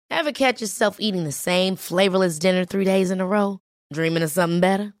Ever catch yourself eating the same flavorless dinner 3 days in a row? Dreaming of something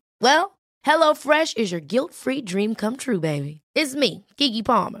better? Well, HelloFresh is your guilt-free dream come true, baby. It's me, Keke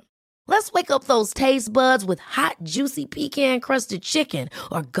Palmer. Let's wake up those taste buds with hot, juicy pecan-crusted chicken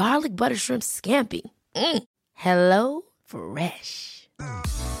or garlic butter shrimp scampi. Hello Fresh.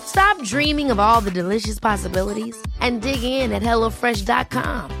 Stop dreaming of all the delicious possibilities and dig in at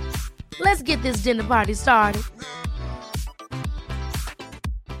HelloFresh.com. Let's get this dinner party started.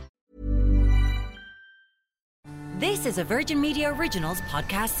 This is a Virgin Media Originals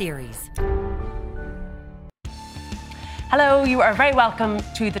podcast series. Hello, you are very welcome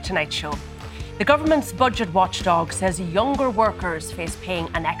to The Tonight Show. The government's budget watchdog says younger workers face paying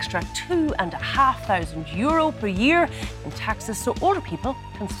an extra €2,500 per year in taxes so older people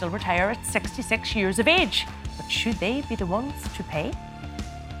can still retire at 66 years of age. But should they be the ones to pay?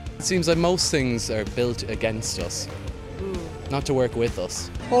 It seems like most things are built against us, not to work with us.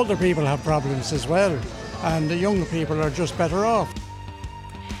 Older people have problems as well, and the younger people are just better off.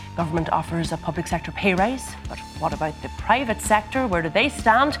 Government offers a public sector pay rise, but what about the private sector? Where do they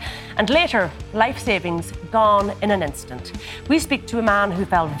stand? And later, life savings gone in an instant. We speak to a man who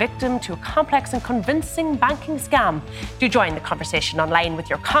fell victim to a complex and convincing banking scam. Do join the conversation online with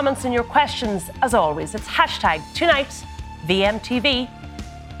your comments and your questions. As always, it's #TonightVMTV.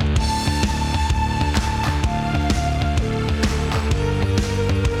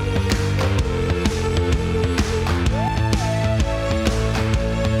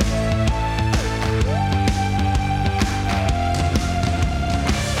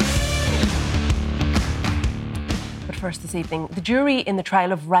 First this evening, the jury in the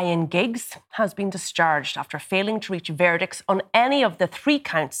trial of Ryan Giggs has been discharged after failing to reach verdicts on any of the 3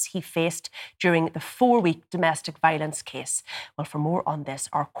 counts he faced during the 4-week domestic violence case. Well, for more on this,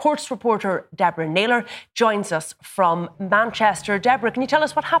 our courts reporter Deborah Naylor joins us from Manchester. Deborah, can you tell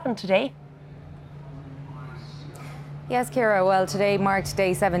us what happened today? Yes, Ciara. Well, today marked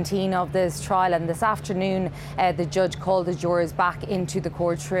day 17 of this trial, and this afternoon the judge called the jurors back into the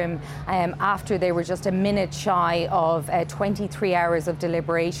courtroom after they were just a minute shy of 23 hours of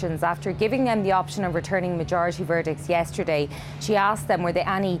deliberations. After giving them the option of returning majority verdicts yesterday, she asked them were they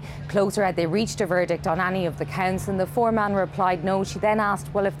any closer, had they reached a verdict on any of the counts, and the foreman replied no. She then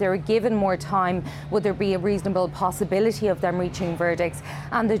asked, well, if they were given more time, would there be a reasonable possibility of them reaching verdicts?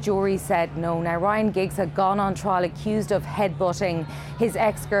 And the jury said no. Now, Ryan Giggs had gone on trial accused of headbutting his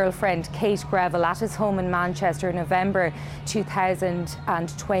ex-girlfriend Kate Greville at his home in Manchester in November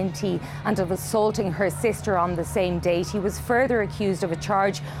 2020 and of assaulting her sister on the same date. He was further accused of a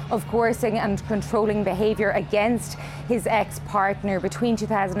charge of coercing and controlling behaviour against his ex-partner between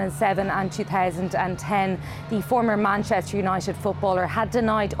 2007 and 2010. The former Manchester United footballer had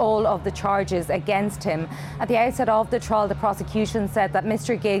denied all of the charges against him. At the outset of the trial, the prosecution said that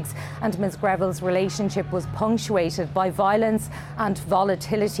Mr. Giggs and Ms. Greville's relationship was punctuated by violence and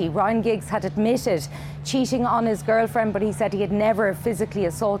volatility. Ryan Giggs had admitted cheating on his girlfriend, but he said he had never physically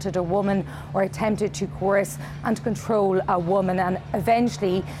assaulted a woman or attempted to coerce and control a woman. And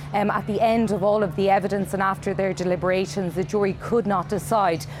eventually, at the end of all of the evidence and after their deliberations, the jury could not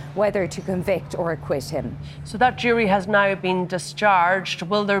decide whether to convict or acquit him. So that jury has now been discharged.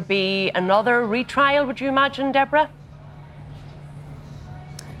 Will there be another retrial, would you imagine, Deborah?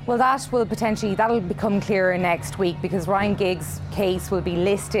 Well, that'll become clearer next week, because Ryan Giggs' case will be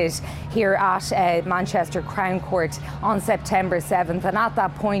listed here at Manchester Crown Court on September 7th. And at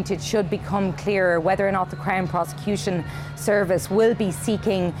that point, it should become clearer whether or not the Crown Prosecution Service will be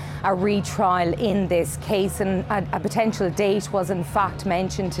seeking a retrial in this case. And a potential date was in fact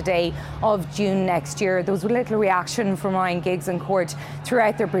mentioned today of June next year. There was little reaction from Ryan Giggs in court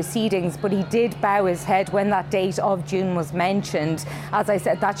throughout the proceedings, but he did bow his head when that date of June was mentioned. As I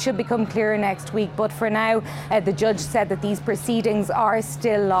said, that should become clearer next week. But for now, the judge said that these proceedings are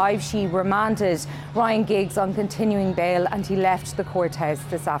still live. She remanded Ryan Giggs on continuing bail and he left the courthouse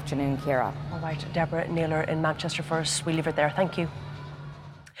this afternoon, Ciara. All right, Deborah Naylor in Manchester for us. We leave it there. Thank you.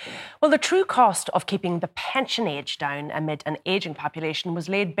 Well, the true cost of keeping the pension age down amid an ageing population was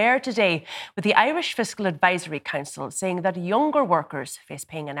laid bare today, with the Irish Fiscal Advisory Council saying that younger workers face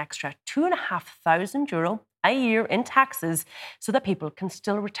paying an extra €2,500 a year in taxes so that people can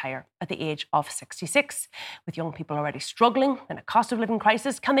still retire at the age of 66. With young people already struggling in a cost of living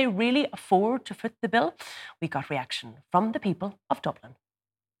crisis, can they really afford to foot the bill? We got reaction from the people of Dublin.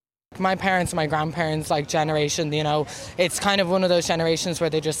 My parents and my grandparents, generation, it's kind of one of those generations where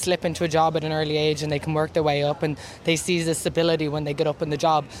they just slip into a job at an early age and they can work their way up and they see the stability when they get up in the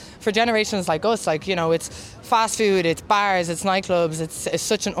job. For generations like us, it's fast food, it's bars, it's nightclubs, it's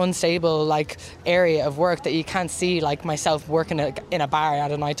such an unstable area of work that you can't see myself working in a bar,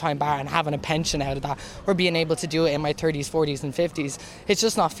 at a nighttime bar, and having a pension out of that, or being able to do it in my 30s, 40s and 50s. It's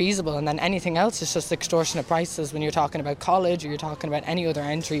just not feasible. And then anything else is just extortionate prices when you're talking about college or you're talking about any other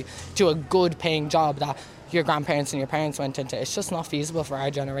entry to a good paying job that your grandparents and your parents went into. It's just not feasible for our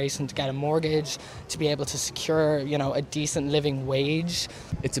generation to get a mortgage, to be able to secure, a decent living wage.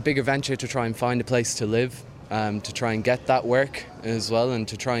 It's a bigger venture to try and find a place to live, to try and get that work as well, and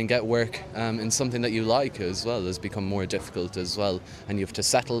to try and get work in something that you like as well has become more difficult as well. And you have to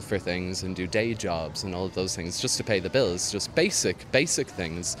settle for things and do day jobs and all of those things just to pay the bills, just basic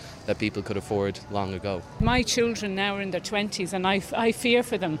things that people could afford long ago. My children now are in their 20s and I fear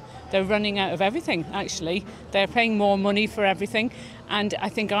for them. They're running out of everything, actually. They're paying more money for everything, and I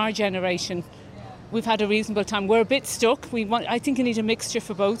think our generation, we've had a reasonable time. We're a bit stuck. I think you need a mixture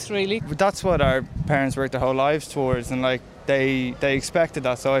for both, really. That's what our parents worked their whole lives towards, and they expected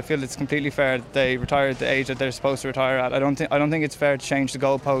that. So I feel it's completely fair that they retire at the age that they're supposed to retire at. I don't think it's fair to change the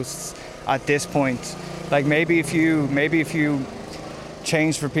goalposts at this point. Maybe if you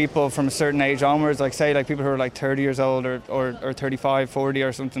change for people from a certain age onwards, say people who are 30 years old or 35, 40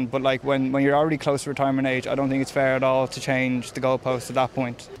 or something, but when you're already close to retirement age, I don't think it's fair at all to change the goalposts at that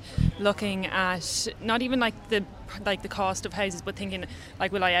point. Looking at not even the cost of houses, but thinking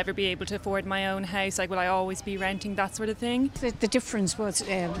will I ever be able to afford my own house? Will I always be renting, that sort of thing? The difference was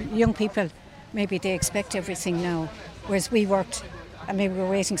young people, maybe they expect everything now, whereas we worked and maybe we were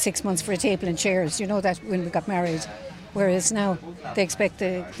waiting 6 months for a table and chairs, that when we got married. Whereas now they expect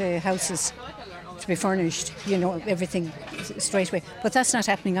the houses to be furnished, everything straight away. But that's not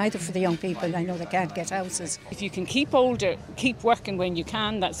happening either for the young people. I know they can't get houses. If you can keep older, keep working when you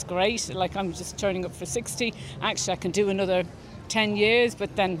can, that's great. I'm just turning up for 60. Actually, I can do another 10 years,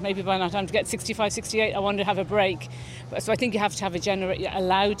 but then maybe by the time to get 65, 68, I want to have a break. So I think you have to have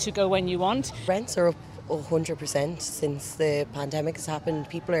allowed to go when you want. Rents are up 100% since the pandemic has happened.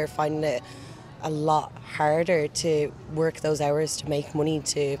 People are finding it a lot harder to work those hours to make money,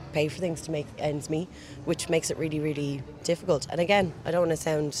 to pay for things, to make ends meet, which makes it really, really difficult. And again, I don't want to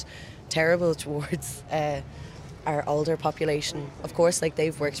sound terrible towards our older population. Of course,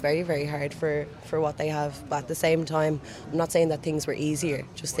 they've worked very, very hard for what they have, but at the same time, I'm not saying that things were easier,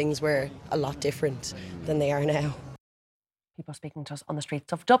 just things were a lot different than they are now. People speaking to us on the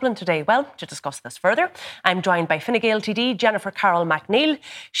streets of Dublin today. Well, to discuss this further, I'm joined by Fine Gael TD Jennifer Carroll McNeil,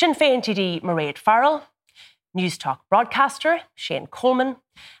 Sinn Féin TD Mairead Farrell, News Talk broadcaster Shane Coleman,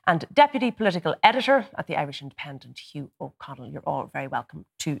 and Deputy Political Editor at the Irish Independent, Hugh O'Connell. You're all very welcome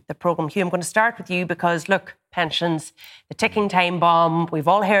to the programme. Hugh, I'm going to start with you because, look, pensions, the ticking time bomb, we've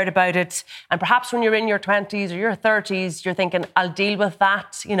all heard about it. And perhaps when you're in your 20s or your 30s, you're thinking, I'll deal with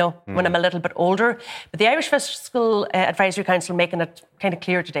that, when I'm a little bit older. But the Irish Fiscal Advisory Council making it kind of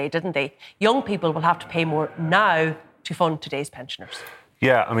clear today, didn't they? Young people will have to pay more now to fund today's pensioners.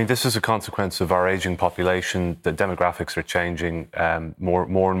 Yeah, this is a consequence of our ageing population. The demographics are changing. More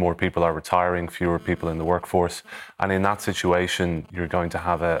and more people are retiring, fewer people in the workforce. And in that situation, you're going to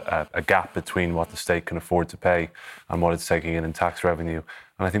have a gap between what the state can afford to pay and what it's taking in tax revenue.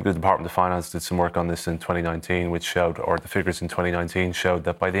 And I think the Department of Finance did some work on this in 2019, which showed, or the figures in 2019 showed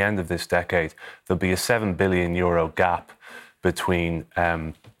that by the end of this decade, there'll be a €7 billion gap between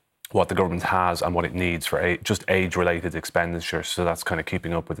what the government has and what it needs for just age-related expenditure. So that's kind of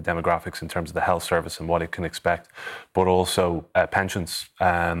keeping up with the demographics in terms of the health service and what it can expect, but also pensions.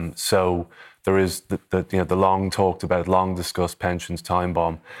 So there is the long talked about, long discussed pensions time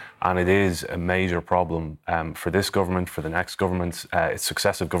bomb, and it is a major problem for this government, for the next government. Its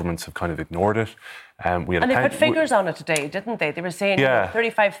successive governments have kind of ignored it. They put figures on it today, didn't they? They were saying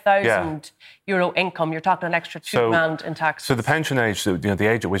 €35,000 income, you're talking an extra £2,000 in taxes. So the pension age, the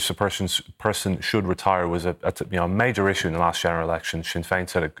age at which a person should retire was a major issue in the last general election. Sinn Féin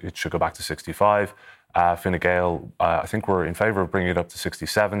said it should go back to 65. Fine Gael, I think we're in favour of bringing it up to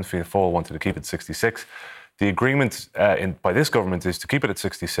 67. Fianna Fáil wanted to keep it 66. The agreement by this government is to keep it at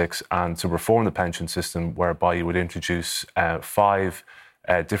 66 and to reform the pension system whereby you would introduce 5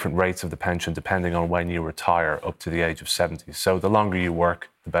 different rates of the pension depending on when you retire up to the age of 70. So the longer you work,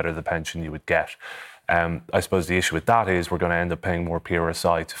 the better the pension you would get. I suppose the issue with that is we're going to end up paying more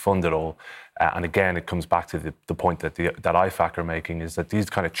PRSI to fund it all. And again, it comes back to the point that IFAC are making, is that these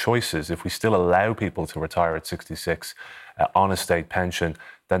kind of choices, if we still allow people to retire at 66 on a state pension,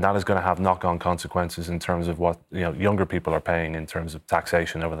 then that is going to have knock-on consequences in terms of what younger people are paying in terms of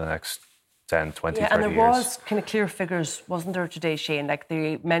taxation over the next 10, 20, 30 years. And there was kind of clear figures, wasn't there, today, Shane? Like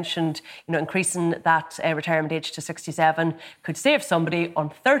they mentioned, increasing that retirement age to 67 could save somebody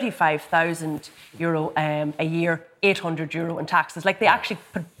on €35,000 a year, €800 in taxes. Like they actually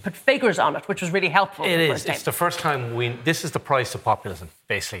put figures on it, which was really helpful. It is. It's the first time this is the price of populism,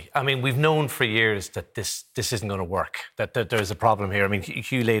 basically. I mean, we've known for years that this isn't going to work, that there's a problem here. I mean,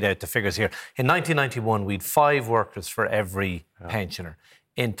 Hugh laid out the figures here. In 1991, we had 5 workers for every pensioner.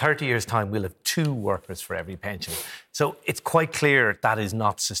 In 30 years' time, we'll have 2 workers for every pensioner. So it's quite clear that is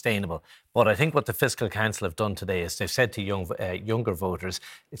not sustainable. But I think what the Fiscal Council have done today is they've said to younger voters,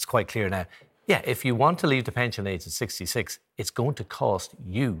 it's quite clear now, if you want to leave the pension age at 66, it's going to cost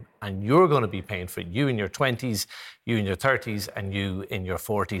you. And you're going to be paying for it. You in your 20s, you in your 30s, and you in your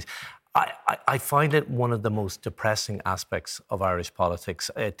 40s. I find it one of the most depressing aspects of Irish politics.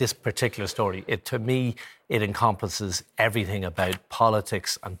 This particular story, to me, it encompasses everything about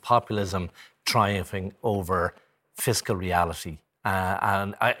politics and populism triumphing over fiscal reality.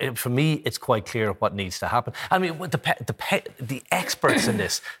 For me, it's quite clear what needs to happen. I mean, the experts in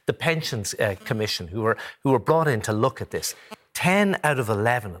this, the Pensions Commission, who were brought in to look at this, 10 out of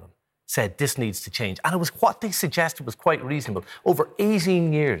 11 of them said this needs to change. And what they suggested was quite reasonable. Over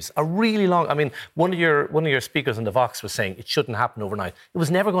 18 years, a really long... I mean, one of your speakers in the Vox was saying it shouldn't happen overnight. It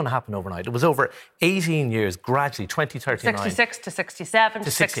was never going to happen overnight. It was over 18 years, gradually, 2039. 66 to 67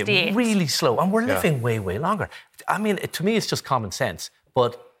 to 68. Really slow. And we're living way, way longer. I mean, to me, it's just common sense.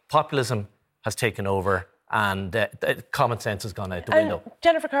 But populism has taken over and common sense has gone out the window.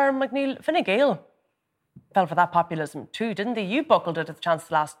 Jennifer Carr McNeil, Fine Gael fell for that populism too, didn't they? You buckled it at the chance of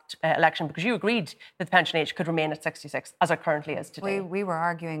the last election because you agreed that the pension age could remain at 66, as it currently is today. We were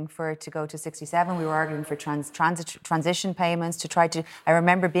arguing for it to go to 67. We were arguing for transition payments to try to... I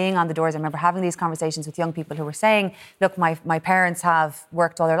remember being on the doors. I remember having these conversations with young people who were saying, look, my parents have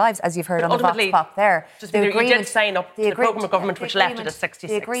worked all their lives, as you've heard on the Vox Pop there. Just you did sign up to the programme of government which left it at 66.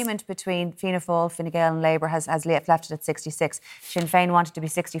 The agreement between Fianna Fáil, Fine Gael and Labour has left it at 66. Sinn Féin wanted to be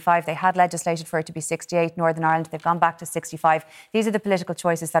 65. They had legislated for it to be 68. Northern Ireland, they've gone back to 65. These are the political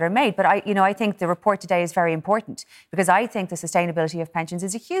choices that are made. But I think the report today is very important because I think the sustainability of pensions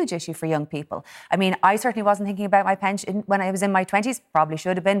is a huge issue for young people. I mean, I certainly wasn't thinking about my pension when I was in my 20s, probably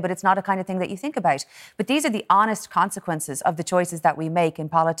should have been, but it's not a kind of thing that you think about. But these are the honest consequences of the choices that we make in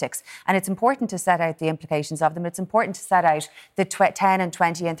politics. And it's important to set out the implications of them. It's important to set out the 10 and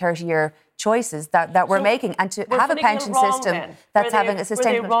 20 and 30 year choices that we're making, and to have a pension system that's having a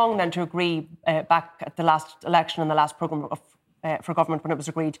sustainable... Were they wrong then to agree back at the last election and the last programme for government when it was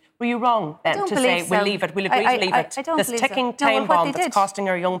agreed? Were you wrong then to say we'll leave it, we'll agree to leave it? I don't this ticking time bomb that's costing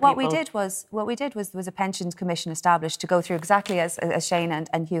our young people. What we did was a pensions commission established to go through exactly as Shane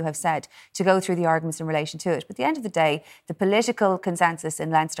and Hugh have said, to go through the arguments in relation to it. But at the end of the day, the political consensus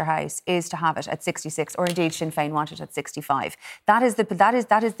in Leinster House is to have it at 66, or indeed Sinn Féin want it at 65. That is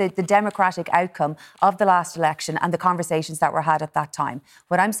the democratic outcome of the last election and the conversations that were had at that time.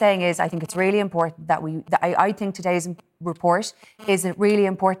 What I'm saying is, I think it's really important that I think today's report is a really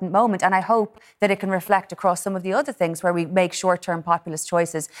important moment, and I hope that it can reflect across some of the other things where we make short-term populist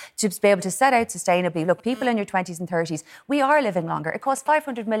choices to be able to set out sustainably. Look, people in your 20s and 30s, we are living longer. It costs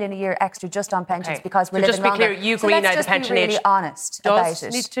 500 million a year extra just on pensions because we're living longer. Just be clear, you agree now the pension age honest about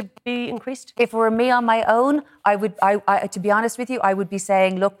it. Needs to be increased? If it were me on my own, I would, to be honest with you, I would be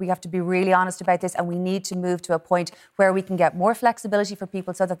saying, look, we have to be really honest about this, and we need to move to a point where we can get more flexibility for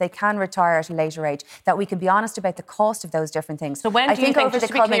people so that they can retire at a later age, that we can be honest about the cost of those different things. So when do you think, just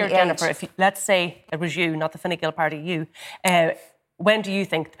to be clear, Jennifer, if let's say it was you, not the Fine Gael party, you, when do you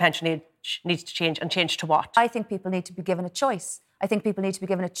think the pension age needs to change, and change to what? I think people need to be given a choice. I think people need to be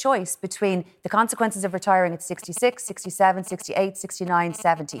given a choice between the consequences of retiring at 66, 67, 68, 69,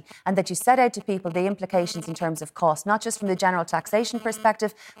 70, and that you set out to people the implications in terms of cost, not just from the general taxation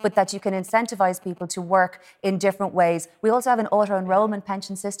perspective, but that you can incentivise people to work in different ways. We also have an auto-enrolment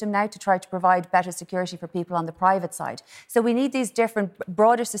pension system now to try to provide better security for people on the private side. So we need these different,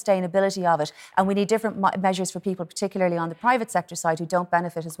 broader sustainability of it, and we need different measures for people, particularly on the private sector side, who don't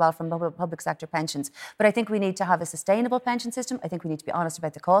benefit as well from public sector pensions. But I think we need to have a sustainable pension system. I think we need to be honest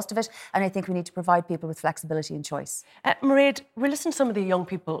about the cost of it, and I think we need to provide people with flexibility and choice. Mairead, we're listening to some of the young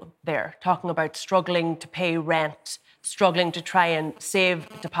people there talking about struggling to pay rent, struggling to try and save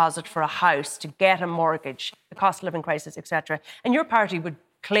a deposit for a house, to get a mortgage, the cost of living crisis, etc. And your party would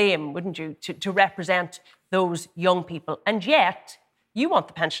claim, wouldn't you, to represent those young people, and yet you want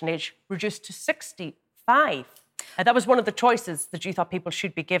the pension age reduced to 65. That was one of the choices that you thought people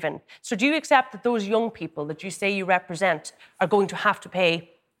should be given. So do you accept that those young people that you say you represent are going to have to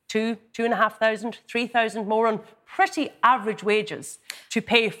pay 2,500, 3,000 more on pretty average wages to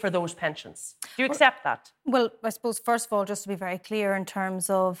pay for those pensions. Do you accept that? Well, I suppose, first of all, just to be very clear in terms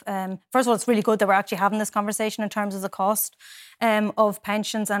of, first of all, it's really good that we're actually having this conversation in terms of the cost of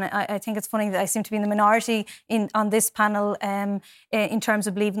pensions. And I think it's funny that I seem to be in the minority on this panel in terms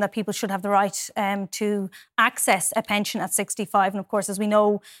of believing that people should have the right to access a pension at 65. And of course, as we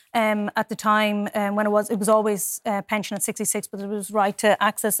know, at the time when it was always pension at 66, but it was right to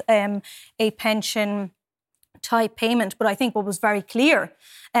access a pension type payment. But I think what was very clear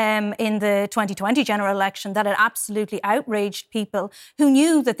in the 2020 general election, that it absolutely outraged people who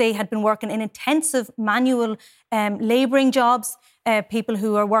knew that they had been working in intensive manual labouring jobs, people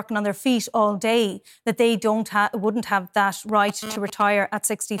who are working on their feet all day, that they wouldn't have that right to retire at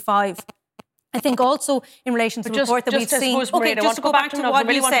 65. I think also in relation to the report that we've seen... I want to go back to what you said. I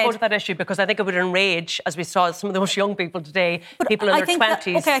really want to go to that issue because I think it would enrage, as we saw some of those young people today, people in their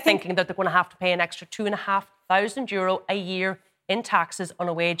 20s thinking that they're going to have to pay an extra €2,500 a year in taxes on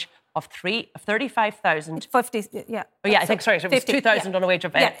a wage of 35,000. 50, yeah. Oh, yeah, I think, sorry, it was 2,000 on a wage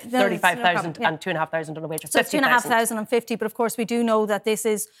of 35,000 and 2,500 on a wage of 50,000. So it's 2,500 and 50, but of course we do know that this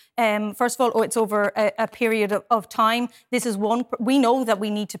is, first of all, it's over a period of time. This is we know that we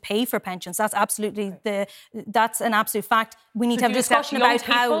need to pay for pensions. That's absolutely that's an absolute fact. We need to have a discussion about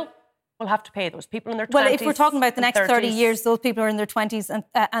how... will have to pay those people in their 20s. Well, if we're talking about the next 30 30s. years, those people are in their 20s and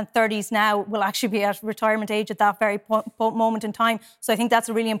 30s now will actually be at retirement age at that very moment in time. So I think that's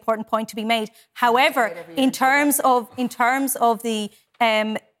a really important point to be made. However, in terms of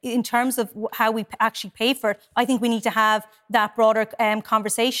how we actually pay for it, I think we need to have that broader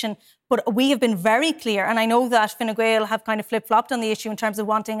conversation. But we have been very clear, and I know that Fine Gael have kind of flip-flopped on the issue in terms of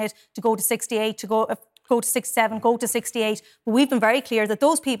wanting it to go to 68, to go to 67, go to 68. But we've been very clear that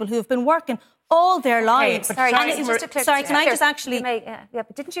those people who have been working all their lives... Can I just actually...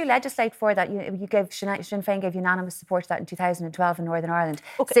 but didn't you legislate for that? You gave Sinn Féin gave unanimous support to that in 2012 in Northern Ireland.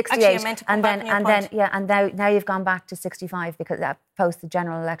 68, and now you've gone back to 65 because post the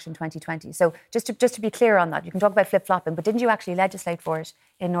general election 2020. So just to be clear on that, you can talk about flip-flopping, but didn't you actually legislate for it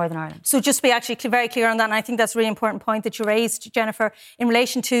in Northern Ireland? So just to be actually very clear on that, and I think that's a really important point that you raised, Jennifer, in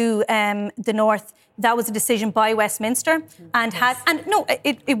relation to the North. That was a decision by Westminster,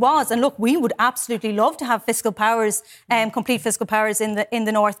 it was. And look, we would absolutely love to have fiscal powers, complete fiscal powers in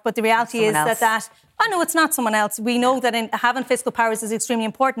the North. But the reality is that I know it's not someone else. We know that having fiscal powers is extremely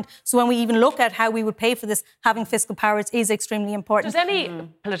important. So when we even look at how we would pay for this, having fiscal powers is extremely important. Does any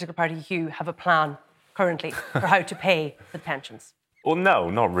political party, Hugh, have a plan currently for how to pay the pensions? Well, no,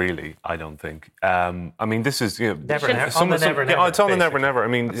 not really, I don't think. I mean, this is... Never. It's on the never. I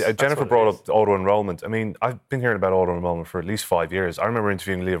mean, Jennifer brought up auto-enrolment. I mean, I've been hearing about auto-enrolment for at least 5 years. I remember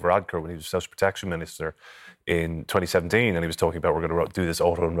interviewing Leo Varadkar when he was Social Protection Minister in 2017, and he was talking about we're going to do this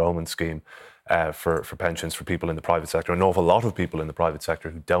auto-enrolment scheme for pensions for people in the private sector. An awful lot of people in the private sector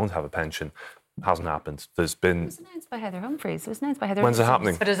who don't have a pension. Hasn't happened. There's been... It was announced by Heather Humphreys. When's it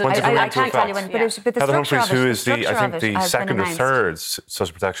happening? But I can't tell you when. But the Heather Humphreys, who is the second or third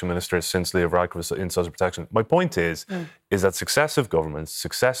Social Protection Minister since Leo Varadkar was in Social Protection. My point is that successive governments,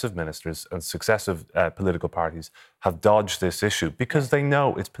 successive ministers and successive political parties have dodged this issue because they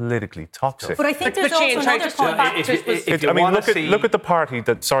know it's politically toxic. But I think there's also another point. Look at the party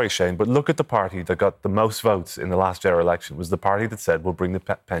that... Sorry, Shane, but look at the party that got the most votes in the last general election was the party that said we'll bring the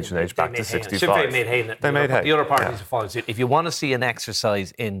pension age back to 65. They made hay. The other parties have followed suit. If you want to see an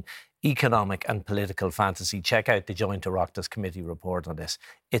exercise in economic and political fantasy, check out the Joint Oireachtas Committee report on this.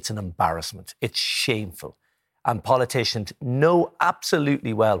 It's an embarrassment. It's shameful. And politicians know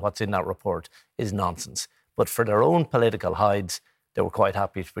absolutely well what's in that report is nonsense. But for their own political hides, they were quite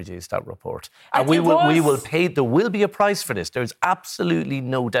happy to produce that report. And we will pay, there will be a price for this. There's absolutely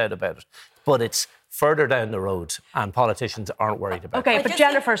no doubt about it. But it's further down the road and politicians aren't worried about it. OK, but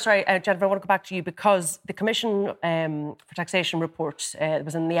Jennifer, I want to go back to you because the Commission for Taxation report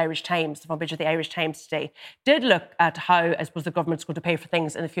was in the Irish Times, the front page of the Irish Times today, did look at how, I suppose, the government's going to pay for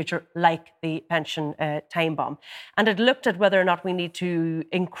things in the future, like the pension time bomb. And it looked at whether or not we need to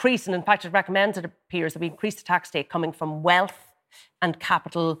increase, and in fact it recommends, it appears, that we increase the tax take coming from wealth and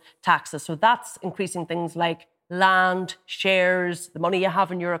capital taxes. So that's increasing things like land, shares, the money you have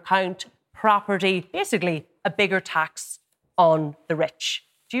in your account, property, basically a bigger tax on the rich.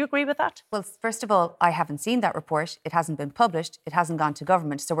 Do you agree with that? Well, first of all, I haven't seen that report. It hasn't been published. It hasn't gone to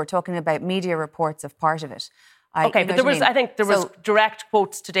government. So we're talking about media reports of part of it. But there was direct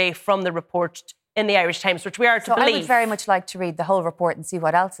quotes today from the report in the Irish Times, which we are to believe. I would very much like to read the whole report and see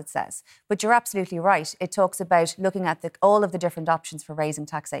what else it says. But you're absolutely right. It talks about looking at all of the different options for raising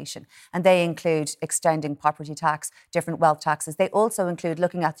taxation. And they include extending property tax, different wealth taxes. They also include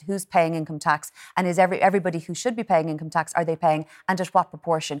looking at who's paying income tax and is everybody who should be paying income tax, are they paying, and at what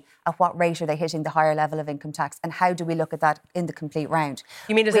proportion, at what rate are they hitting the higher level of income tax, and how do we look at that in the complete round?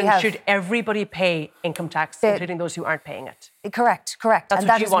 You mean should everybody pay income tax, including those who aren't paying it? Correct. That's and what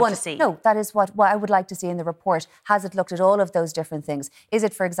that you is want one, to see? No, that is what I would like to see in the report. Has it looked at all of those different things? Is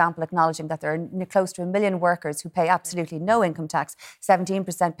it, for example, acknowledging that there are close to 1 million workers who pay absolutely no income tax,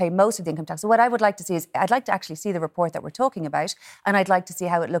 17% pay most of the income tax? So what I would like to see is, I'd like to actually see the report that we're talking about, and I'd like to see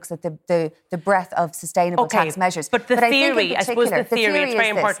how it looks at the breadth of sustainable tax measures. But the theory, I suppose the theory, it's very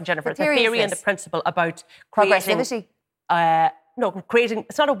important, Jennifer, the theory and the principle about progressivity. Creating,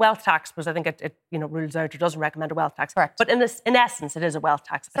 it's not a wealth tax, because I think it rules out, it doesn't recommend a wealth tax. Correct. But in essence, it is a wealth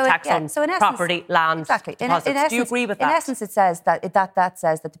tax, a tax on property, land, deposits. Do you agree with that? In essence, it says that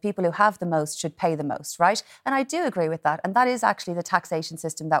says that the people who have the most should pay the most, right? And I do agree with that. And that is actually the taxation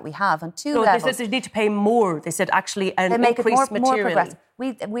system that we have on two levels. They said they need to pay more. They said actually increase materially.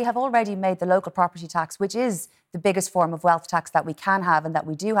 We have already made the local property tax, which is the biggest form of wealth tax that we can have and that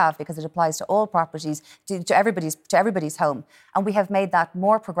we do have, because it applies to all properties, to everybody's home. And we have made that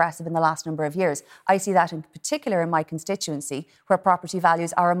more progressive in the last number of years. I see that in particular in my constituency, where property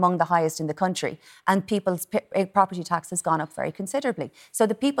values are among the highest in the country, and people's property tax has gone up very considerably. So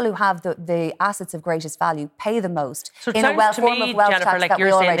the people who have the assets of greatest value pay the most in a form of wealth Jennifer, tax like that you're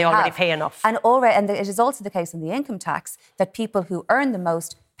we saying already they already have. pay enough. And it is also the case in the income tax that people who earn the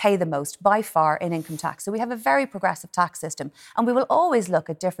most pay the most by far in income tax. So we have a very progressive tax system, and we will always look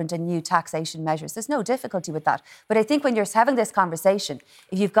at different and new taxation measures. There's no difficulty with that. But I think when you're having this conversation,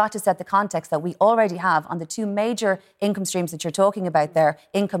 if you've got to set the context that we already have on the two major income streams that you're talking about there,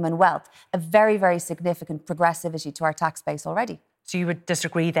 income and wealth, a very, very significant progressivity to our tax base already. So you would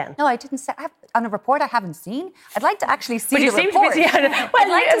disagree then? No, I didn't say. On a report I haven't seen. I'd like to actually see the report. You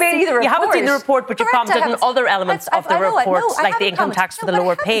haven't seen the report, but you commented on other elements of the report, like the income tax for the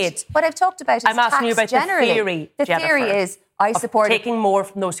lower paid. What I've talked about is I'm asking you about generally. the theory, The Jennifer, theory is I support taking more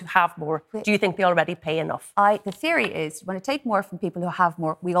from those who have more. Do you think they already pay enough? The theory is when I take more from people who have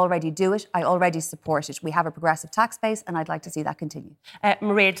more, we already do it. I already support it. We have a progressive tax base, and I'd like to see that continue.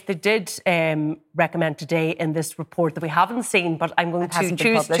 Mairead, they did recommend today in this report that we haven't seen, but I'm going to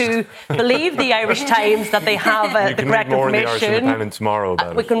choose to believe the Irish Times that they have the correct information. You can read more in the Irish Independent tomorrow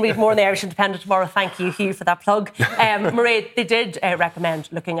about it. We can read more in the Irish Independent tomorrow. Thank you, Hugh, for that plug. Mairead, they did recommend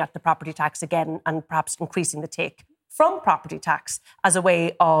looking at the property tax again and perhaps increasing the take from property tax as a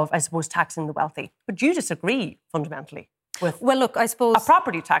way of, I suppose, taxing the wealthy. But you disagree fundamentally with I suppose a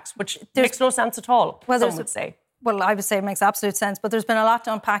property tax, which makes no sense at all, some would say. Well, I would say it makes absolute sense, but there's been a lot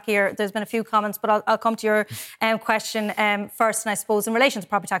to unpack here. There's been a few comments, but I'll come to your question first. And I suppose in relation to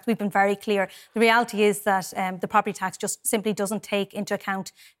property tax, we've been very clear. The reality is that the property tax just simply doesn't take into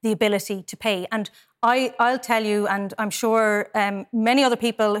account the ability to pay. And I'll tell you, and I'm sure many other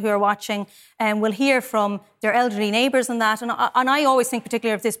people who are watching will hear from their elderly neighbours and that. And I always think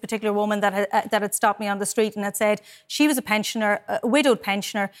particularly of this particular woman that had stopped me on the street and had said she was a pensioner, a widowed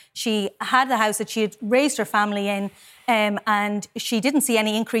pensioner. She had the house that she had raised her family in. And she didn't see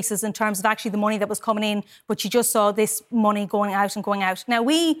any increases in terms of actually the money that was coming in, but she just saw this money going out and going out. Now,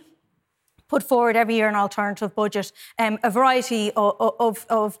 we put forward every year an alternative budget, a variety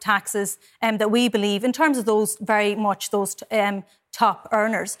of taxes that we believe, in terms of those very much those top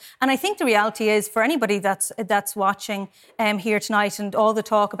earners. And I think the reality is, for anybody that's watching here tonight, and all the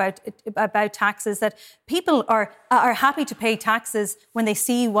talk about taxes, that people are happy to pay taxes when they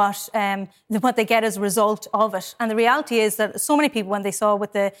see what they get as a result of it. And the reality is that so many people, when they saw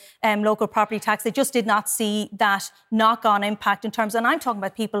with the local property tax, they just did not see that knock-on impact in terms. And I'm talking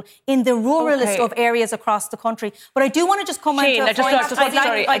about people in the ruralist of areas across the country. But I do want to just come on to a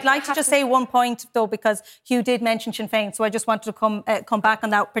point. I'd like to just say one point though, because Hugh did mention Sinn Féin, so I just wanted to come back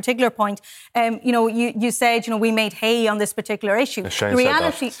on that particular point. You said, we made hay on this particular issue. The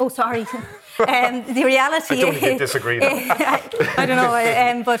reality... Oh, sorry. The reality I don't think you disagree, though. I don't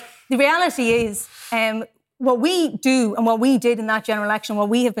know. But the reality is... what we do and what we did in that general election, what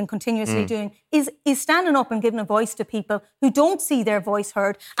we have been continuously doing, is standing up and giving a voice to people who don't see their voice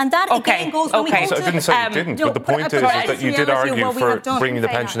heard. And that, again, goes when we go to... So I didn't say you didn't, but the point is that you did argue for bringing the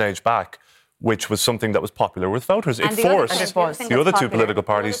pension age back, which was something that was popular with voters. It forced the other two political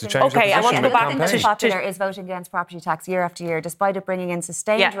parties to change their position. I want to go back to popular is voting against property tax year after year, despite it bringing in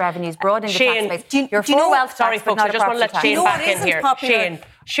sustained revenues, broadening the tax base. You're for wealth tax, but not a property tax. I just want to let Shane back in here. Shane,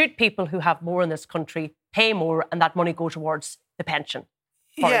 should people who have more in this country pay more and that money go towards the pension?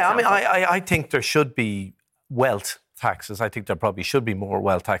 Yeah, example. I think there should be wealth taxes. I think there probably should be more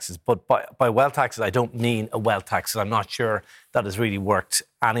wealth taxes. But by wealth taxes, I don't mean a wealth tax. I'm not sure that has really worked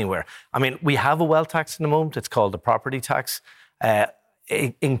anywhere. I mean, we have a wealth tax in the moment. It's called the property tax.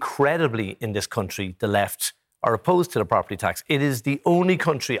 Incredibly, in this country, the left are opposed to the property tax. It is the only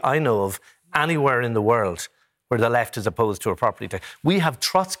country I know of anywhere in the world where the left is opposed to a property tax. We have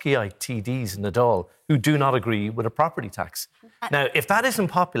Trotskyite TDs in the Dáil who do not agree with a property tax. Now, if that isn't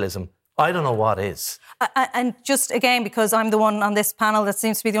populism, I don't know what is. And just again, because I'm the one on this panel that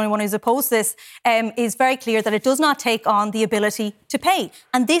seems to be the only one who's opposed this, is very clear that it does not take on the ability to pay.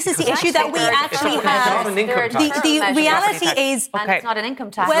 And this is the issue that we actually have. The reality is... And it's not an income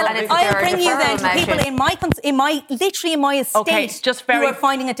tax. Well, I'll bring you then to people in my estate who are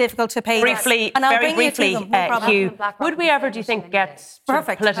finding it difficult to pay briefly, and I'll very bring briefly, you to them, no Hugh, would we ever, do you think, get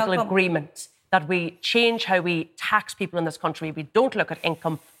political agreement that we change how we tax people in this country? We don't look at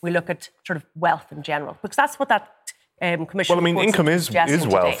income, we look at sort of wealth in general, because that's what that commission. Well, I mean, income is wealth,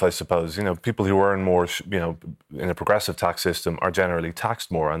 today. I suppose. You know, people who earn more, you know, in a progressive tax system are generally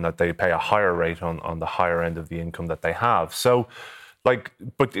taxed more, and that they pay a higher rate on the higher end of the income that they have. So, but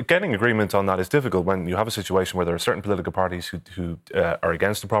getting agreement on that is difficult when you have a situation where there are certain political parties who are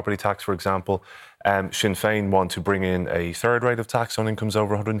against the property tax, for example. Sinn Féin want to bring in a third rate of tax on incomes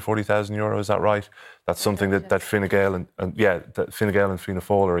over €140,000. Is that right? That's something that Fine Gael that Fine Gael and Fianna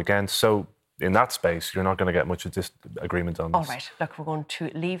Fáil are against. So in that space, you're not going to get much of this agreement on this. All right, look, we're going to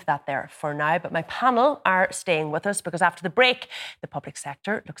leave that there for now, but my panel are staying with us because after the break, the public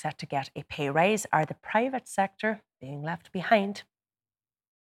sector looks set to get a pay rise. Are the private sector being left behind?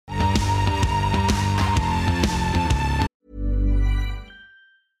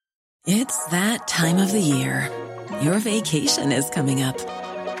 It's that time of the year. Your vacation is coming up.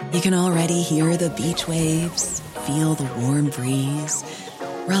 You can already hear the beach waves, feel the warm breeze,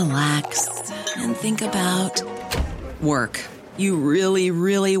 relax, and think about work. You really,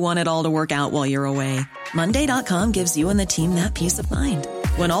 really want it all to work out while you're away. Monday.com gives you and the team that peace of mind.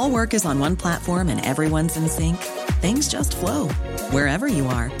 When all work is on one platform and everyone's in sync, things just flow. Wherever you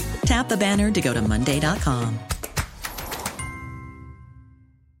are, tap the banner to go to Monday.com.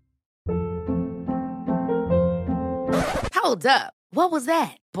 Hold up. What was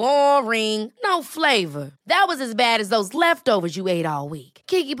that? Boring. No flavor. That was as bad as those leftovers you ate all week.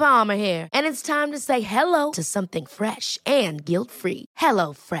 Keke Palmer here, and it's time to say hello to something fresh and guilt-free.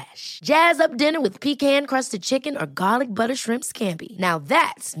 Hello Fresh. Jazz up dinner with pecan-crusted chicken or garlic butter shrimp scampi. Now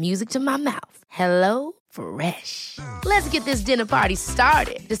that's music to my mouth. Hello Fresh. Let's get this dinner party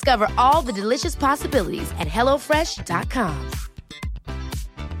started. Discover all the delicious possibilities at HelloFresh.com.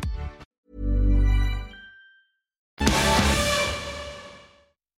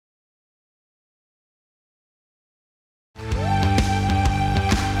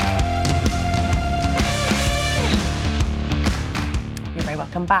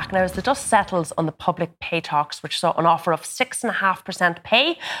 Welcome back. Now, as the dust settles on the public pay talks, which saw an offer of 6.5%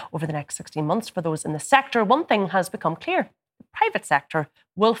 pay over the next 16 months for those in the sector, one thing has become clear. The private sector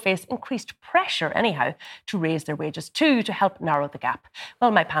will face increased pressure anyhow to raise their wages too, to help narrow the gap. Well,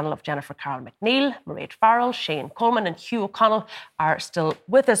 my panel of Jennifer Carroll McNeil, Mairead Farrell, Shane Coleman and Hugh O'Connell are still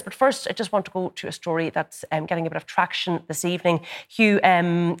with us. But first, I just want to go to a story that's getting a bit of traction this evening. Hugh,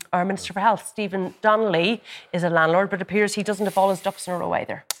 our Minister for Health, Stephen Donnelly, is a landlord, but it appears he doesn't have all his ducks in a row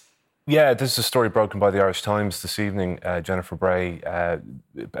either. Yeah, this is a story broken by the Irish Times this evening. Jennifer Bray,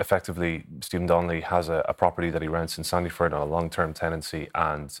 effectively, Stephen Donnelly has a property that he rents in Sandyford on a long-term tenancy,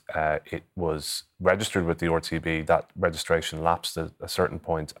 and it was registered with the RTB. That registration lapsed at a certain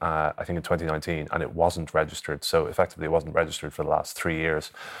point, I think in 2019, and it wasn't registered. So effectively, it wasn't registered for the last 3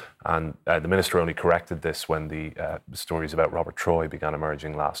 years. And the Minister only corrected this when the stories about Robert Troy began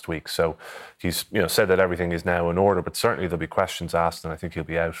emerging last week. So he's said that everything is now in order, but certainly there'll be questions asked, and I think he'll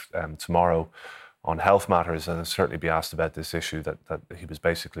be out tomorrow on health matters, and certainly be asked about this issue that he was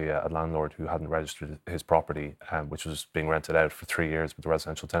basically a landlord who hadn't registered his property, which was being rented out for 3 years with the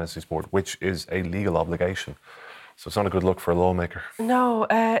Residential Tenancies Board, which is a legal obligation. So it's not a good look for a lawmaker. No,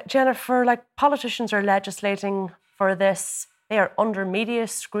 Jennifer, politicians are legislating for this. They are under media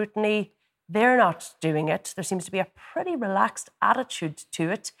scrutiny. They're not doing it. There seems to be a pretty relaxed attitude to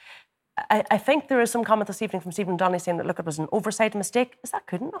it. I think there is some comment this evening from Stephen Donnelly saying that, look, it was an oversight, mistake. Is that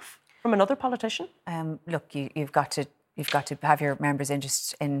good enough from another politician? Look, you've got to have your members'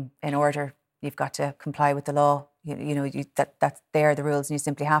 interests in order. You've got to comply with the law. That's there are the rules, and you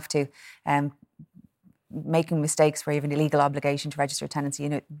simply have to. Making mistakes where you have an illegal obligation to register a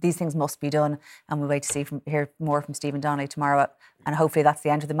tenancy, these things must be done, and we'll wait to hear more from Stephen Donnelly tomorrow, and hopefully that's the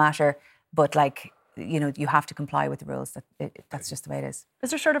end of the matter. But you have to comply with the rules. That's just the way it is. Is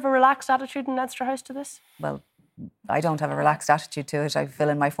there sort of a relaxed attitude in Leinster House to this? Well, I don't have a relaxed attitude to it. I fill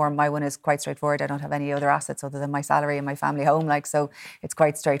in my form. My one is quite straightforward. I don't have any other assets other than my salary and my family home. So it's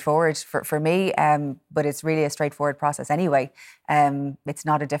quite straightforward for me. But it's really a straightforward process anyway. It's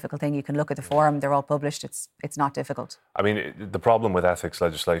not a difficult thing. You can look at the form. They're all published. It's not difficult. I mean, the problem with ethics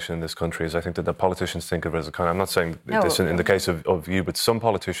legislation in this country is I think that the politicians think of it as a kind of, I'm not saying this in the case of you, but some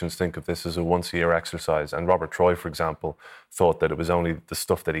politicians think of this as a once-a-year exercise. And Robert Troy, for example, thought that it was only the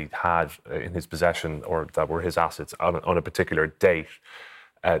stuff that he had in his possession or that were his assets on a particular date.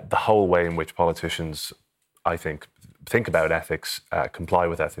 The whole way in which politicians, I think about ethics, comply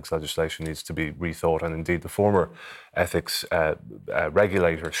with ethics legislation needs to be rethought. And indeed, the former ethics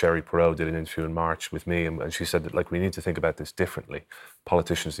regulator, Sherry Perot, did an interview in March with me, and she said that we need to think about this differently.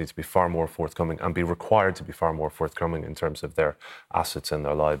 Politicians need to be far more forthcoming and be required to be far more forthcoming in terms of their assets and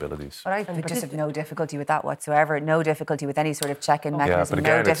their liabilities. But I just have no difficulty with that whatsoever. No difficulty with any sort of check-in mechanism. But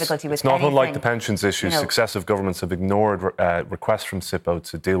again, no difficulty with it's not anything. Unlike the pensions issue. Successive governments have ignored requests from SIPO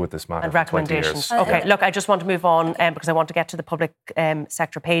to deal with this matter and for 20 recommendations. years. Okay, look, I just want to move on because I want to get to the public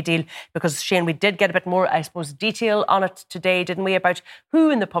sector pay deal, because Shane, we did get a bit more, I suppose, detail on it today, didn't we, about who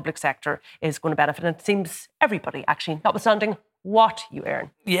in the public sector is going to benefit, and it seems everybody, actually, notwithstanding what you earn.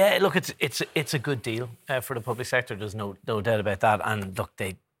 Yeah, look, it's a good deal for the public sector. There's no doubt about that. And look,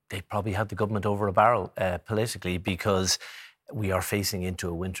 they probably had the government over a barrel politically, because we are facing into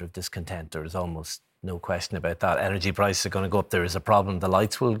a winter of discontent. There is almost no question about that. Energy prices are going to go up. There is a problem. The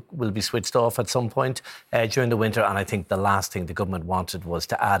lights will be switched off at some point during the winter. And I think the last thing the government wanted was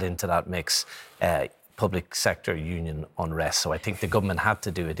to add into that mix public sector union unrest. So I think the government had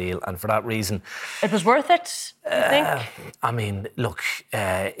to do a deal. And for that reason... It was worth it, you think? I mean, look,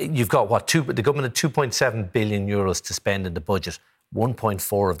 you've got the government had 2.7 billion euros to spend in the budget.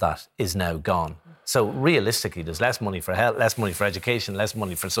 1.4 of that is now gone. So realistically, there's less money for health, less money for education, less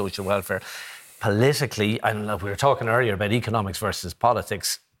money for social welfare. Politically, and we were talking earlier about economics versus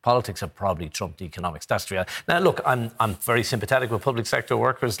politics. Politics have probably trumped economics. That's the reality. Now, look, I'm very sympathetic with public sector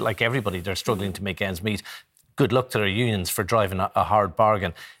workers. Like everybody, they're struggling to make ends meet. Good luck to their unions for driving a hard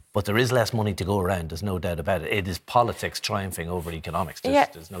bargain. But there is less money to go around. There's no doubt about it. It is politics triumphing over economics.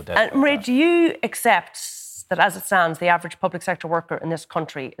 There's no doubt about Marie, that. do you accept that, as it stands, the average public sector worker in this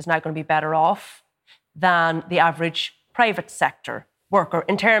country is now going to be better off than the average private sector worker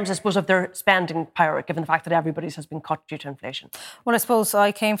in terms, I suppose, of their spending power, given the fact that everybody's has been cut due to inflation? Well, I suppose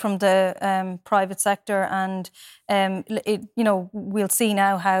I came from the private sector, and we'll see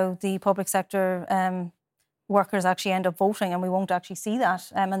now how the public sector workers actually end up voting, and we won't actually see that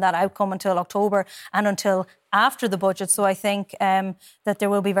and that outcome until October and until after the budget. So I think that there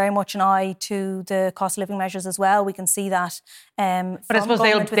will be very much an eye to the cost of living measures as well. We can see that. But I suppose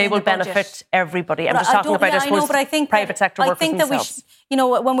they will benefit everybody. I'm just talking about, I suppose, private sector workers themselves.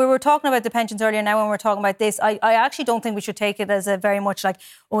 When we were talking about the pensions earlier, now when we're talking about this, I actually don't think we should take it as a very much like,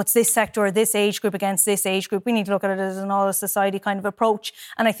 it's this sector or this age group against this age group. We need to look at it as an all-society kind of approach.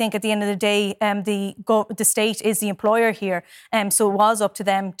 And I think at the end of the day, the state is the employer here. So it was up to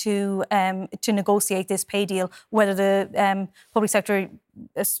them to negotiate this pay deal. Whether the public sector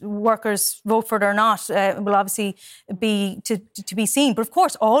workers vote for it or not will obviously be to be seen. But of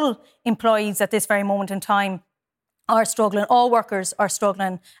course, all employees at this very moment in time are struggling. All workers are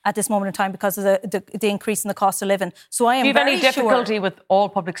struggling at this moment in time because of the increase in the cost of living. So I am very sure... Do you have any difficulty with all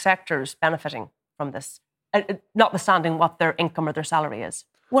public sectors benefiting from this, notwithstanding what their income or their salary is?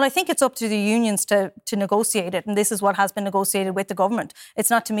 Well, I think it's up to the unions to negotiate it, and this is what has been negotiated with the government. It's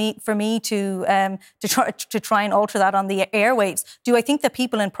not for me to try and alter that on the airwaves. Do I think that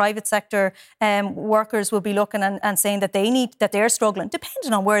people in private sector workers will be looking and saying that they're struggling,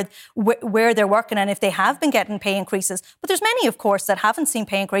 depending on where they're working and if they have been getting pay increases? But there's many, of course, that haven't seen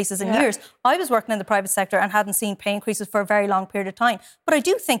pay increases in years. I was working in the private sector and hadn't seen pay increases for a very long period of time. But I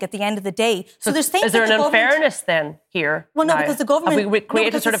do think at the end of the day, so there's things. Is there an unfairness then here? Well, no, because the government have we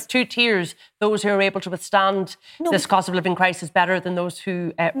created sort of two tiers, those who are able to withstand this cost of living crisis better than those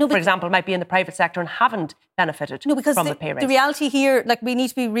who, for example, might be in the private sector and haven't benefited from the pay raise. The reality here, we need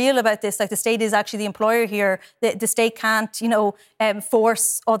to be real about this. The state is actually the employer here. The state can't,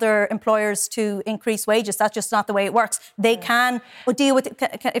 force other employers to increase wages. That's just not the way it works. They can deal with,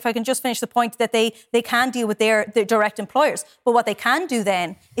 if I can just finish the point, that they can deal with their direct employers. But what they can do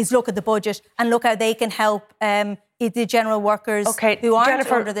then is look at the budget and look how they can help the general workers who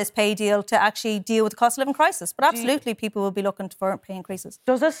aren't under this pay deal to actually deal with the cost of living crisis. But absolutely, people will be looking for pay increases.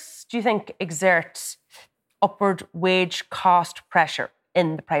 Does this, do you think, exert upward wage cost pressure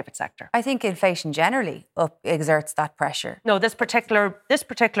in the private sector? I think inflation generally exerts that pressure. No, this particular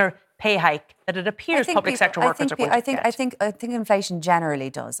pay hike that it appears public sector workers are going to get. I think inflation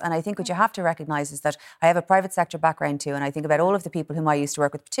generally does. And I think what you have to recognise is that I have a private sector background too, and I think about all of the people whom I used to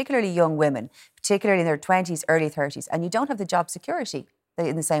work with, particularly young women, particularly in their 20s, early 30s, and you don't have the job security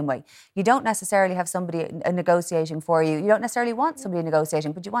in the same way. You don't necessarily have somebody negotiating for you. You don't necessarily want somebody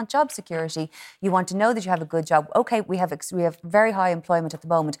negotiating, but you want job security. You want to know that you have a good job. Okay, we have very high employment at the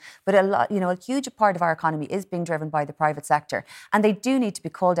moment, but a huge part of our economy is being driven by the private sector, and they do need to be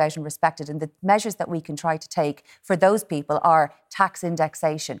called out and respected. And the measures that we can try to take for those people are tax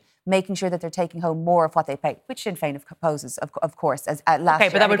indexation, making sure that they're taking home more of what they pay, which Sinn Féin opposes, of course, as last year. Okay,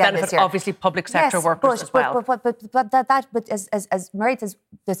 but that would benefit obviously public sector workers as well. But as Mairead says,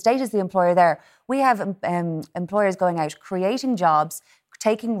 the state is the employer there. We have employers going out, creating jobs,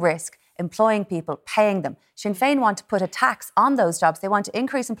 taking risk, employing people, paying them. Sinn Féin want to put a tax on those jobs. They want to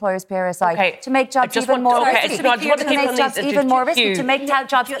increase employers' PRSI to make jobs even more risky. To make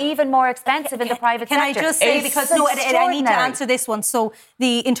jobs even more expensive in the private sector. Can I just say, because I need to answer this one. So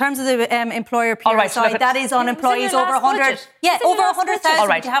in terms of the employer PRSI, that is on employees over 100. Yeah, over 100,000. All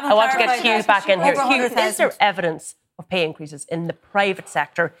right, I want to get Hugh back in here. Hugh, is there evidence of pay increases in the private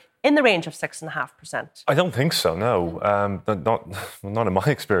sector in the range of 6.5%? I don't think so. No, not in my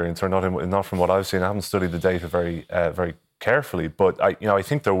experience, or not from what I've seen. I haven't studied the data very carefully, but I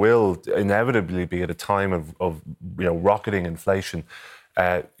think there will inevitably be, at a time of rocketing inflation,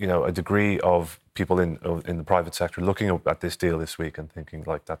 a degree of people in the private sector looking up at this deal this week and thinking,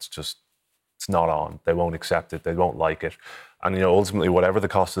 like, it's not on. They won't accept it. They won't like it. And, ultimately, whatever the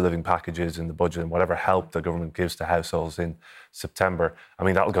cost of living package is in the budget and whatever help the government gives to households in September,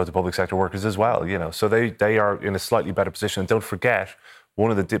 that'll go to public sector workers as well, So they are in a slightly better position. And don't forget,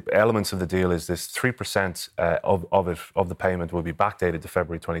 one of the elements of the deal is this 3% of the payment will be backdated to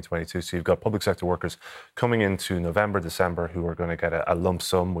February 2022. So you've got public sector workers coming into November, December, who are going to get a lump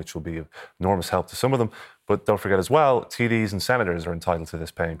sum, which will be of enormous help to some of them. But don't forget as well, TDs and senators are entitled to this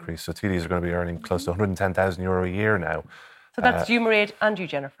pay increase. So TDs are going to be earning close to €110,000 a year now. So that's you, Mairead, and you,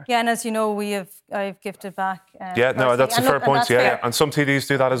 Jennifer. Yeah, and as you know, I've gifted back. That's a fair point. Yeah, and some TDs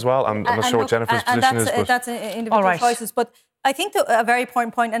do that as well. I'm not sure what Jennifer's position is. But that's individual choices. But I think a very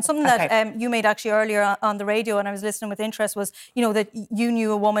important point, and something that you made actually earlier on the radio, and I was listening with interest, was that you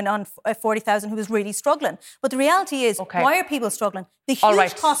knew a woman on 40,000 who was really struggling. But the reality is, why are people struggling? The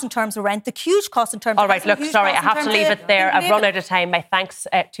huge cost in terms of rent, the huge cost in terms of... All right, look, sorry, I have to leave it there. I've run out of time. My thanks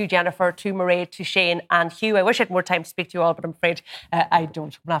to Jennifer, to Mairead, to Shane and Hugh. I wish I had more time to speak to you all, but I'm afraid I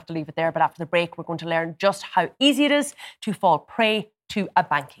don't. We'll have to leave it there. But after the break, we're going to learn just how easy it is to fall prey to a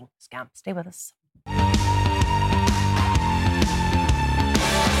banking scam. Stay with us.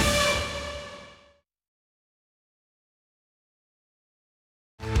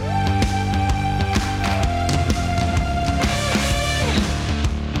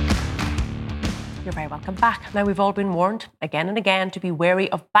 You're very welcome back. Now, we've all been warned again and again to be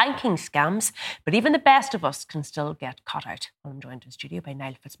wary of banking scams, but even the best of us can still get caught out. I'm joined in the studio by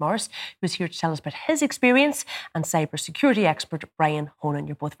Niall Fitzmaurice, who's here to tell us about his experience, and cybersecurity expert Brian Honan.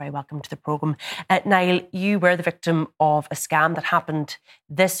 You're both very welcome to the programme. Niall, you were the victim of a scam that happened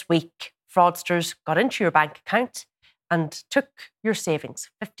this week. Fraudsters got into your bank account and took your savings,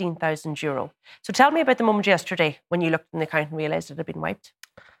 €15,000. So tell me about the moment yesterday when you looked in the account and realised it had been wiped.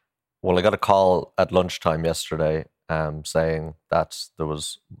 Well, I got a call at lunchtime yesterday saying that there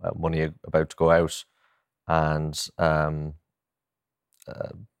was money about to go out, and I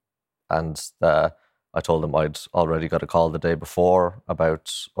told them I'd already got a call the day before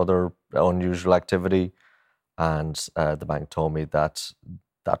about other unusual activity, and the bank told me that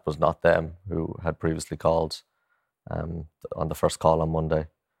that was not them who had previously called on the first call on Monday.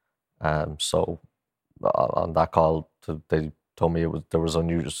 So on that call, they told me there was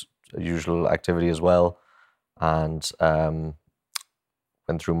unusual activity as well, and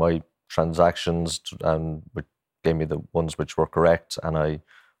went through my transactions and gave me the ones which were correct, and I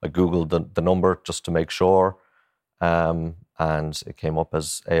Googled the number just to make sure, and it came up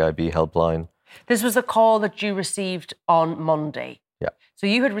as AIB helpline. This was a call that you received on Monday. Yeah. So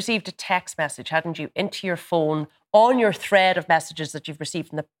you had received a text message, hadn't you, into your phone on your thread of messages that you've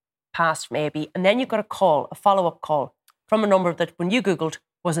received in the past maybe, and then you got a call, a follow-up call from a number that when you Googled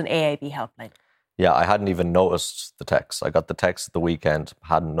was an AIB helpline. Yeah, I hadn't even noticed the text. I got the text at the weekend,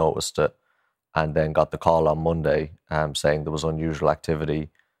 hadn't noticed it, and then got the call on Monday saying there was unusual activity,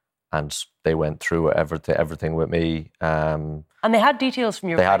 and they went through everything with me. And they had details from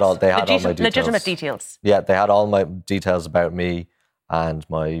your They had all my details. Legitimate details. Yeah, they had all my details about me and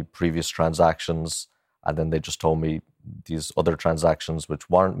my previous transactions, and then they just told me these other transactions which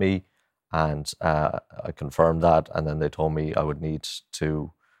weren't me, and I confirmed that, and then they told me I would need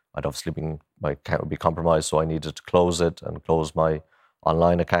to, I'd obviously my account would be compromised, so I needed to close it and close my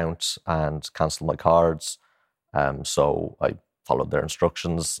online account and cancel my cards. So I followed their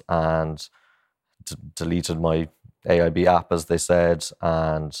instructions and deleted my AIB app, as they said,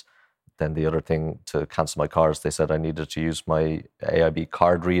 and then the other thing, to cancel my cards, they said I needed to use my AIB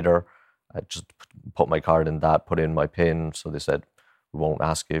card reader. I just put my card in that, put in my PIN. So they said, we won't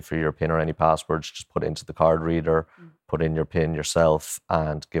ask you for your PIN or any passwords, just put it into the card reader, put in your PIN yourself,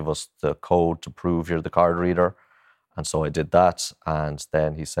 and give us the code to prove you're the card reader. And so I did that. And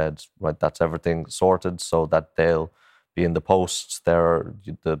then he said, right, that's everything sorted, so that they'll be in the post there.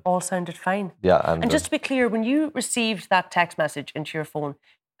 All sounded fine. Yeah. And just to be clear, when you received that text message into your phone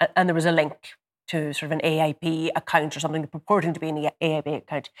and there was a link to sort of an AIB account or something purporting to be an AIB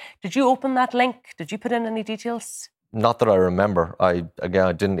account, did you open that link? Did you put in any details? Not that I remember. I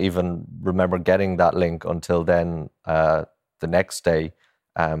didn't even remember getting that link until then, the next day,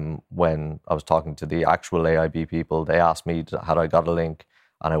 when I was talking to the actual AIB people. They asked me had I got a link,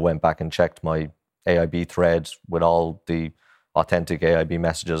 and I went back and checked my AIB thread with all the authentic AIB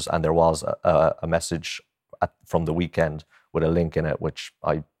messages, and there was a message from the weekend with a link in it, which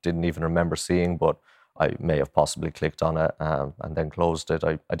I didn't even remember seeing, but I may have possibly clicked on it and then closed it.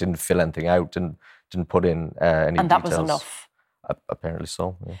 I didn't fill anything out, didn't put in any details. And that was enough? Apparently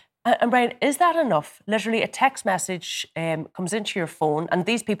so, yeah. And Brian, is that enough? Literally, a text message comes into your phone, and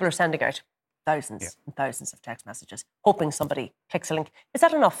these people are sending out thousands and thousands of text messages, hoping somebody clicks a link. Is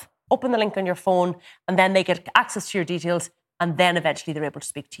that enough? Open the link on your phone, and then they get access to your details, and then eventually they're able to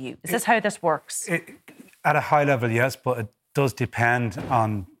speak to you. Is this how this works? At a high level, yes, but it does depend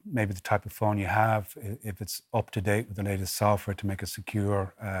on maybe the type of phone you have, if it's up to date with the latest software to make it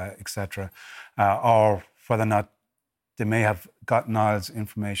secure, etc., or whether or not they may have got Niall's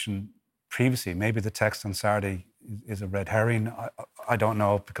information previously. Maybe the text on Saturday is a red herring. I don't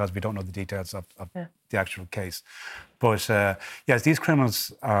know, because we don't know the details of the actual case. But yes, these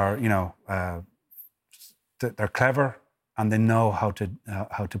criminals are, they're clever, and they know how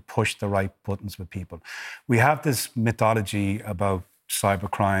to push the right buttons with people. We have this mythology about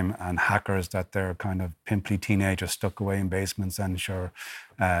cybercrime and hackers, that they're kind of pimply teenagers stuck away in basements, and sure,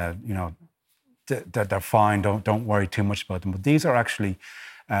 that they're fine. Don't worry too much about them. But these are actually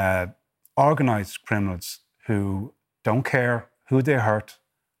organised criminals who don't care who they hurt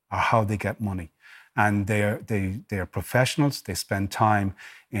or how they get money. And they are professionals. They spend time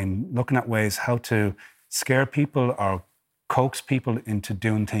in looking at ways how to scare people or coax people into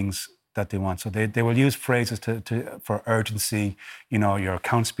doing things that they want. So they will use phrases for urgency. Your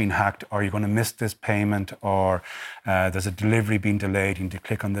account's been hacked, or you're going to miss this payment, or there's a delivery being delayed, you need to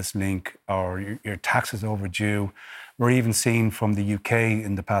click on this link, or your tax is overdue. We're even seeing from the UK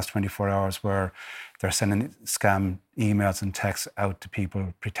in the past 24 hours where they're sending scam emails and texts out to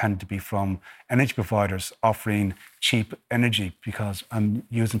people pretending to be from energy providers offering cheap energy, because I'm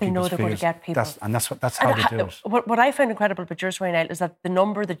using they people's know they're going to get people. That's how they do it. What I found incredible about yours, Ryan, is that the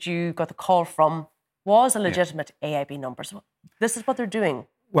number that you got the call from was a legitimate AIB number. So this is what they're doing.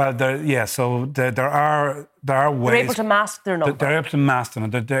 Well, so there are ways. They're able to mask their number. They're able to mask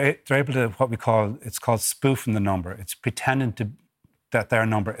them. They're able to it's called spoofing the number. It's pretending that their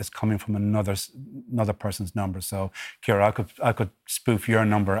number is coming from another person's number. So, Ciara, I could spoof your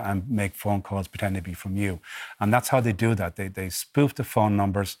number and make phone calls pretending to be from you, and that's how they do that. They spoof the phone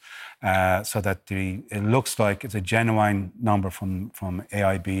numbers so that it looks like it's a genuine number from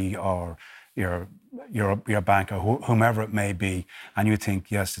AIB or your bank or whomever it may be, and you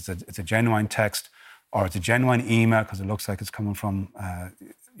think, yes, it's a genuine text, or it's a genuine email because it looks like it's coming from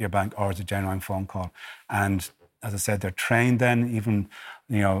your bank, or it's a genuine phone call. And as I said, they're trained then, even,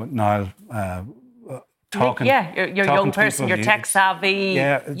 Niall, talking. Yeah, you're a young person, you're tech savvy,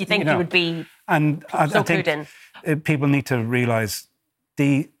 you think you would be and so clued in. People need to realise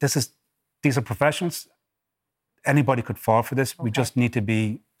these are professionals. Anybody could fall for this. Okay. We just need to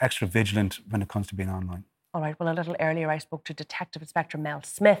be extra vigilant when it comes to being online. All right, well, a little earlier I spoke to Detective Inspector Mel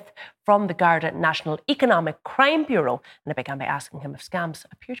Smith from the Garda National Economic Crime Bureau, and I began by asking him if scams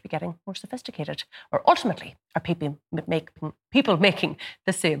appear to be getting more sophisticated, or ultimately are people making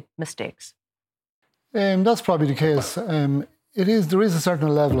the same mistakes? That's probably the case. There is a certain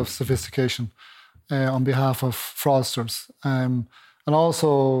level of sophistication on behalf of fraudsters, and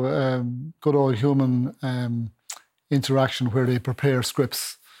also good old human interaction where they prepare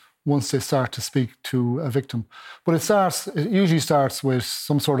scripts once they start to speak to a victim. But it usually starts with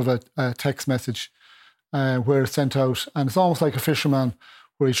some sort of a text message where it's sent out, and it's almost like a fisherman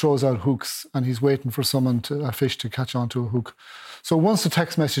where he throws out hooks and he's waiting for a fish to catch onto a hook. So once the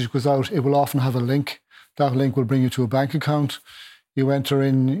text message goes out, it will often have a link. That link will bring you to a bank account. You enter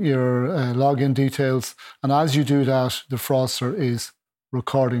in your login details, and as you do that, the fraudster is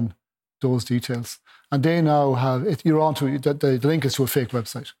recording those details. And they now have it. You're onto the link is to a fake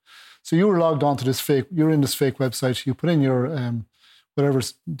website. So you were logged onto this fake. You're in this fake website. You put in your whatever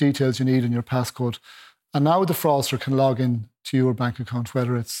details you need in your passcode, and now the fraudster can log in to your bank account,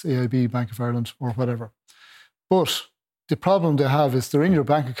 whether it's AIB, Bank of Ireland, or whatever. But the problem they have is they're in your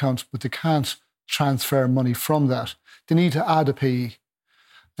bank account, but they can't transfer money from that. They need to add a payee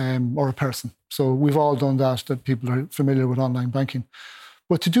or a person. So we've all done that people are familiar with online banking.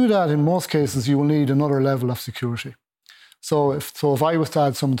 But to do that, in most cases, you will need another level of security. So if I was to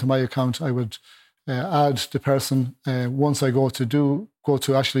add someone to my account, I would add the person. Once I go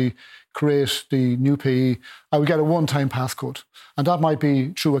to actually create the new payee, I would get a one-time passcode. And that might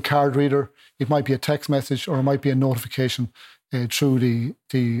be through a card reader, it might be a text message, or it might be a notification through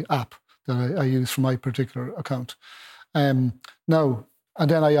the app that I use for my particular account. And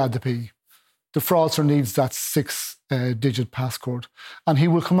then I add the payee. The fraudster needs that 6-digit passcode. And he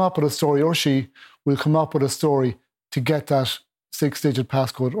will come up with a story, or she will come up with a story to get that 6-digit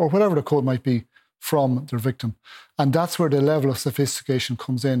passcode, or whatever the code might be, from their victim. And that's where the level of sophistication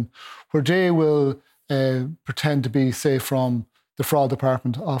comes in, where they will pretend to be, say, from the fraud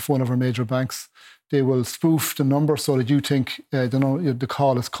department of one of our major banks. They will spoof the number so that you think the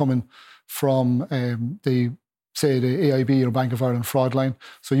call is coming from the AIB or Bank of Ireland fraud line.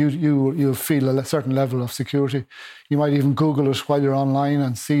 So you'll feel a certain level of security. You might even Google it while you're online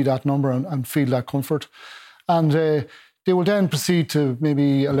and see that number and feel that comfort. And they will then proceed to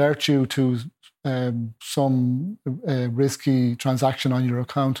maybe alert you to some risky transaction on your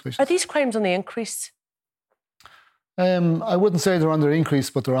account. Are these crimes on the increase? I wouldn't say they're on the increase,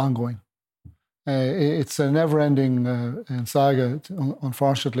 but they're ongoing. It's a never-ending saga,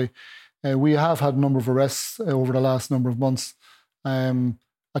 unfortunately. We have had a number of arrests over the last number of months.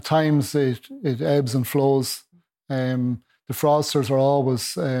 At times it ebbs and flows. The fraudsters are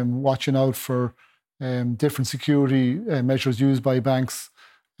always watching out for different security measures used by banks.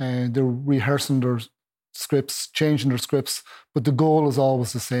 They're rehearsing their scripts, changing their scripts, but the goal is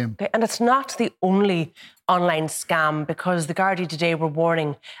always the same. Okay, and it's not the only online scam, because the Gardaí today were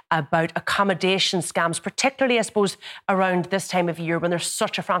warning about accommodation scams, particularly, I suppose, around this time of year when there's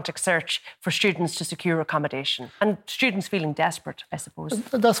such a frantic search for students to secure accommodation and students feeling desperate, I suppose.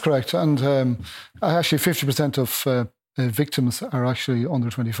 That's correct. And actually 50% of victims are actually under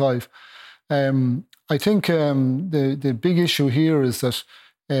 25. I think the big issue here is that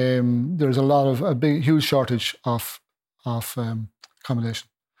there's a huge shortage of accommodation,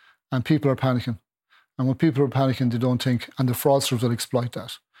 and people are panicking. And when people are panicking, they don't think, and the fraudsters will exploit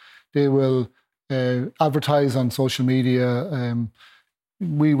that. They will advertise on social media.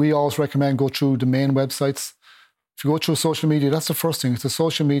 We always recommend go through the main websites. If you go through social media, that's the first thing. It's the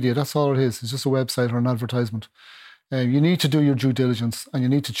social media. That's all it is. It's just a website or an advertisement. You need to do your due diligence, and you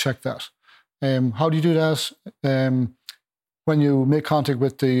need to check that. How do you do that? When you make contact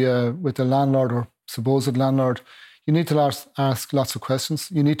with the landlord or supposed landlord, you need to ask lots of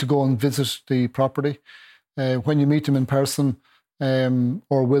questions. You need to go and visit the property. When you meet them in person,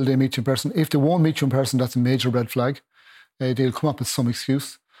 or will they meet you in person? If they won't meet you in person, that's a major red flag. They'll come up with some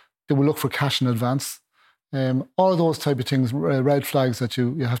excuse. They will look for cash in advance. All of those type of things, red flags that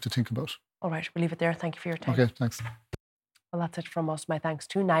you have to think about. All right, we'll leave it there. Thank you for your time. Okay, thanks. Well, that's it from us. My thanks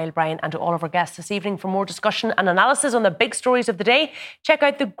to Niall Bryan and to all of our guests this evening. For more discussion and analysis on the big stories of the day, check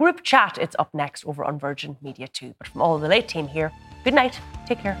out the group chat. It's up next over on Virgin Media 2. But from all of the Late team here, good night.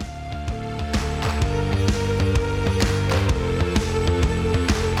 Take care.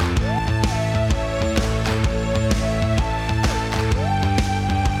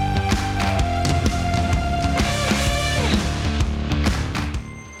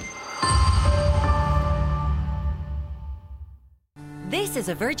 This is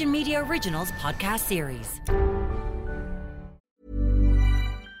a Virgin Media Originals podcast series.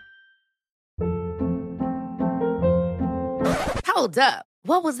 Hold up.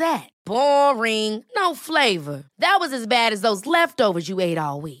 What was that? Boring. No flavor. That was as bad as those leftovers you ate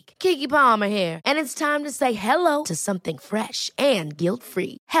all week. Keke Palmer here. And it's time to say hello to something fresh and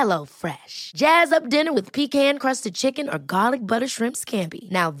guilt-free. Hello Fresh. Jazz up dinner with pecan-crusted chicken or garlic butter shrimp scampi.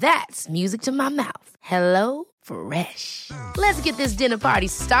 Now that's music to my mouth. Hello Fresh. Let's get this dinner party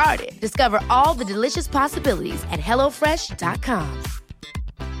started. Discover all the delicious possibilities at HelloFresh.com.